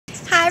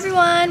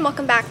everyone,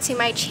 welcome back to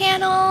my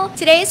channel.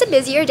 Today is a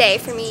busier day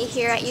for me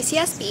here at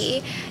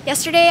UCSB.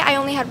 Yesterday I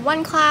only had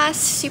one class,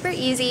 super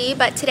easy,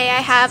 but today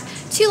I have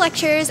 2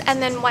 lectures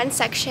and then 1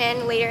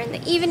 section later in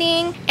the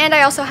evening, and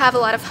I also have a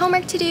lot of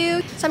homework to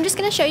do. So I'm just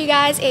going to show you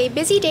guys a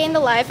busy day in the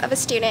life of a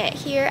student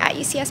here at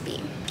UCSB.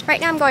 Right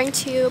now I'm going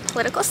to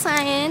political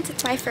science.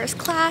 It's my first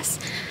class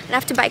and I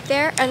have to bike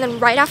there, and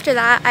then right after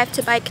that I have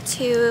to bike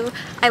to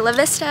Isla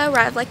Vista where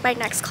I have like my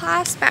next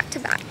class back to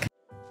back.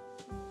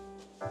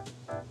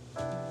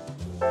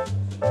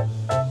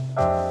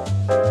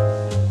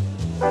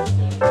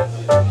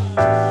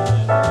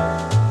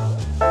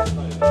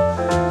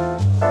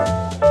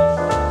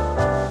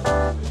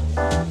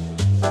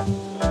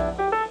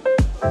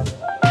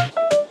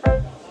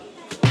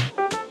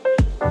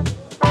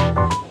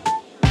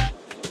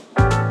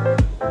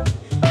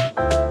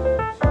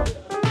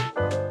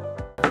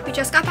 We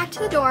just got back to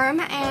the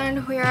dorm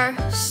and we are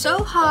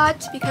so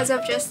hot because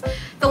of just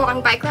the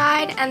long bike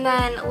ride, and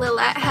then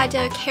Lilette had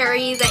to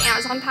carry the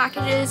Amazon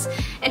packages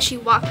and she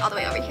walked all the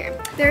way over here.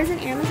 There's an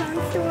Amazon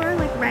store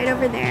like right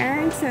over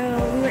there, and so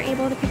we were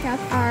able to pick up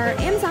our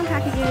Amazon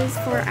packages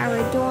for our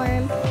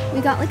dorm.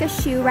 We got like a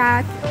shoe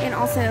rack and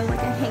also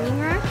like a hanging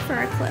rack for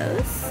our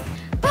clothes.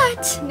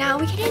 But now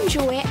we can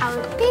enjoy our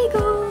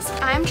bagels.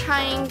 I'm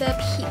trying the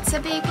pizza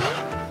bagel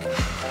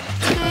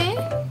today.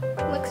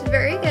 Looks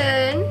very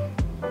good.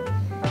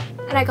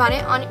 And I got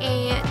it on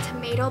a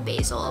tomato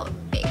basil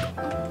bagel.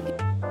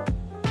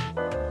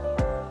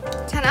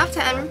 10 out of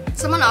 10.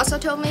 Someone also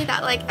told me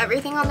that like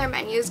everything on their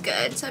menu is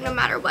good, so no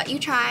matter what you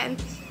try,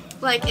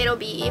 like it'll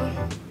be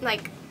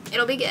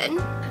good.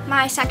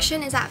 My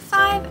section is at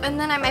 5, and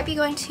then I might be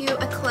going to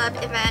a club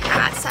event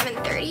at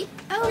 7:30.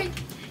 Oh,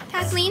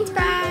 Kathleen's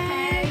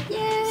bag!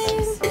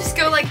 Yay! Just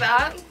go like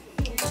that.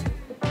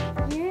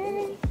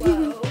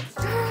 Whoa.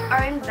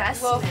 Our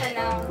investment. For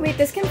now. Wait,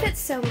 this can fit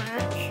so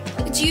much.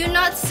 Do you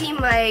not see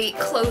my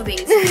clothing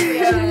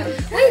situation?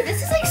 Wait,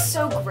 this is like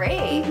so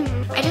great.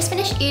 I just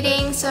finished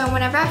eating, so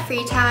whenever I have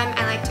free time,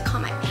 I like to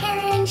call my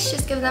parents,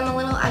 just give them a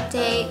little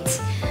update.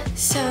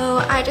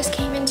 So I just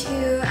came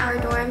into our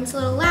dorm's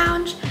little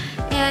lounge,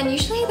 and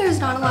usually there's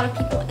not a lot of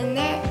people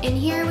in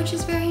here, which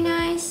is very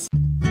nice.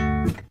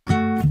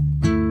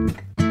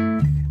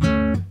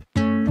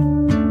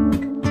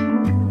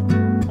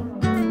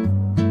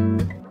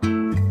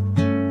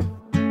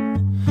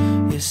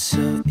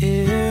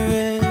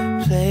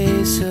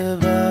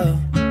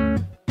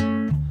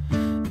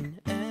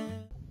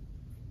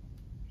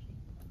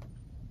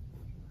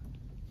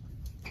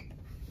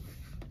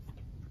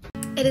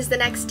 It is the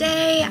next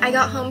day. I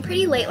got home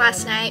pretty late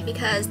last night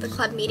because the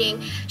club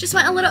meeting just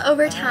went a little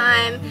over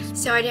time,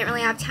 so I didn't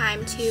really have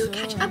time to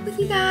catch up with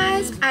you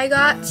guys. I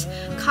got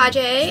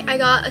kage. I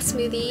got a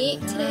smoothie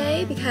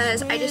today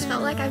because I just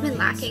felt like I've been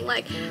lacking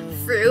like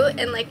fruit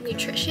and like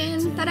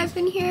nutrition that I've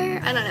been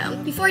here. I don't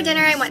know. Before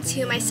dinner I went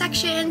to my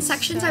section.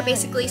 Sections are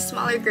basically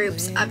smaller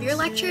groups of your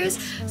lectures,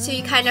 so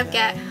you kind of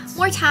get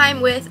more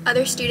time with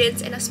other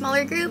students in a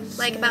smaller group,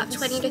 like about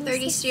 20 to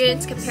 30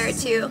 students compared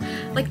to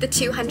like the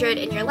 200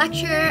 in your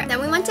lecture.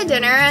 Then we went to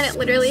dinner and it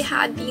literally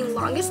had the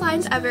longest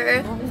lines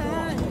ever.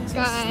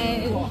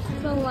 Guys,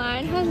 the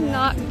line has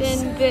not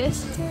been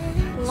this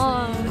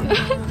long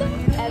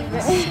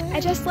ever. I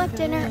just left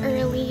dinner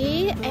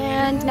early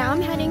and now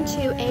I'm heading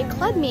to a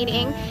club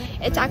meeting.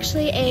 It's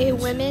actually a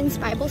women's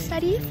Bible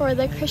study for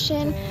the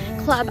Christian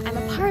club I'm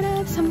a part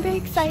of, so I'm very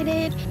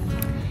excited.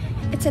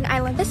 It's in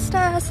Isla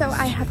Vista, so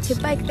I have to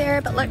bike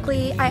there, but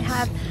luckily I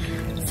have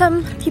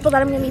some people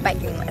that I'm going to be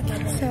biking with.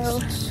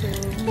 So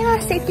yeah,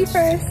 safety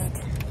first.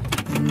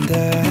 And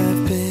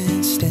I've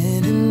been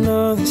standing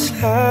on the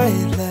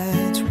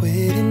sidelines,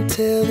 waiting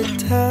till the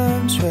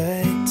time's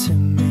right to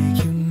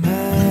make you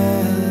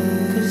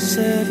mine. 'Cause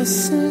ever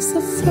since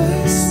the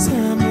first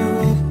time you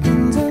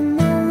opened up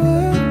my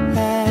world,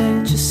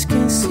 I just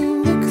can't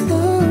seem to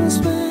close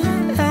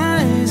my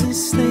eyes and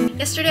sleep.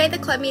 Yesterday the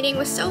club meeting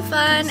was so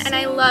fun, and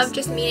I love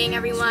just meeting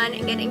everyone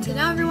and getting to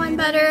know everyone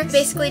better.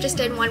 Basically just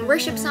did one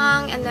worship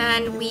song, and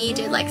then we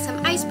did like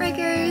some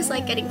icebreakers,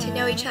 like getting to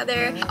know each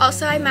other.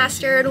 Also I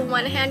mastered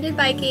one-handed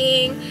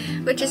biking,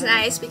 which is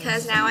nice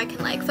because now I can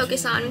like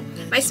focus on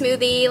my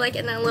smoothie like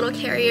in a little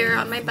carrier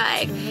on my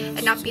bike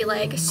and not be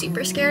like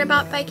super scared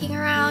about biking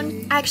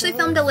around. I actually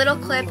filmed a little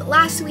clip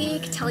last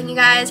week telling you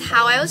guys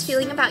how I was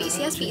feeling about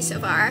UCSB so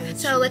far,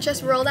 so let's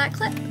just roll that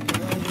clip.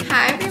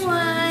 Hi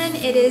everyone,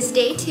 it is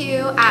day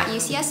 2 at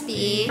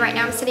UCSB. Right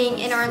now I'm sitting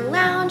in our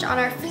lounge on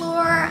our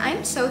floor.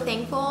 I'm so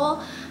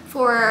thankful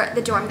for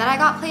the dorm that I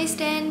got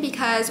placed in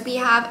because we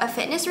have a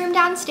fitness room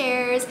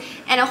downstairs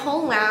and a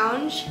whole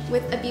lounge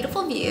with a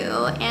beautiful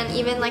view and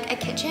even like a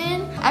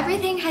kitchen.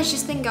 Everything has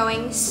just been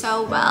going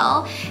so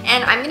well,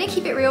 and I'm gonna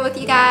keep it real with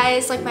you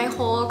guys like my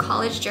whole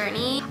college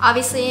journey.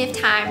 Obviously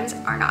if times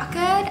are not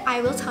good,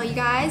 I will tell you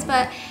guys,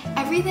 but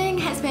everything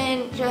has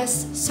been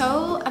just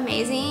so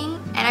amazing,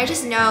 and I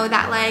just know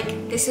that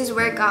like this is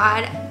where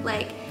God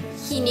like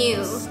He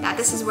knew that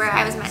this is where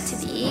I was meant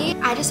to be.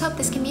 I just hope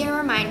this can be a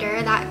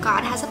reminder that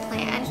God has a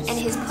plan, and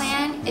his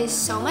plan is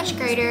so much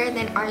greater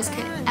than ours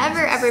could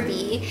ever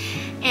be.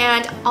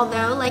 And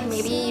although like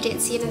maybe you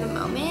didn't see it in the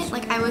moment,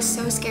 like I was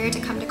so scared to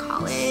come to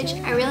college,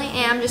 I really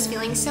am just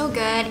feeling so good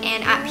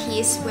and at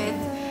peace with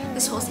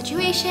this whole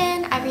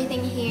situation,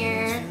 everything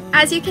here.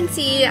 As you can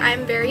see,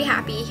 I'm very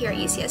happy here at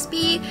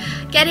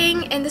UCSB,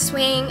 getting in the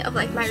swing of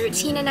like my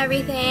routine and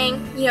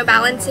everything, you know,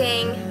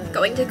 balancing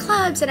going to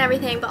clubs and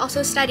everything, but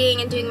also studying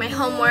and doing my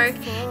homework,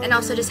 and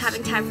also just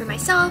having time for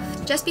myself.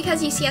 Just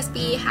because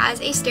UCSB has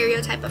a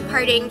stereotype of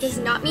partying does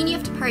not mean you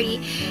have to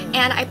party,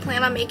 and I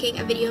plan on making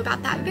a video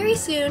about that very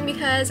soon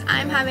because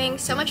I'm having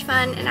so much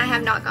fun and I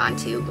have not gone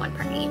to one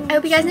party. I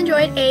hope you guys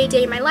enjoyed a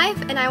day in my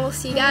life, and I will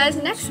see you guys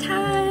next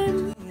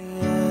time.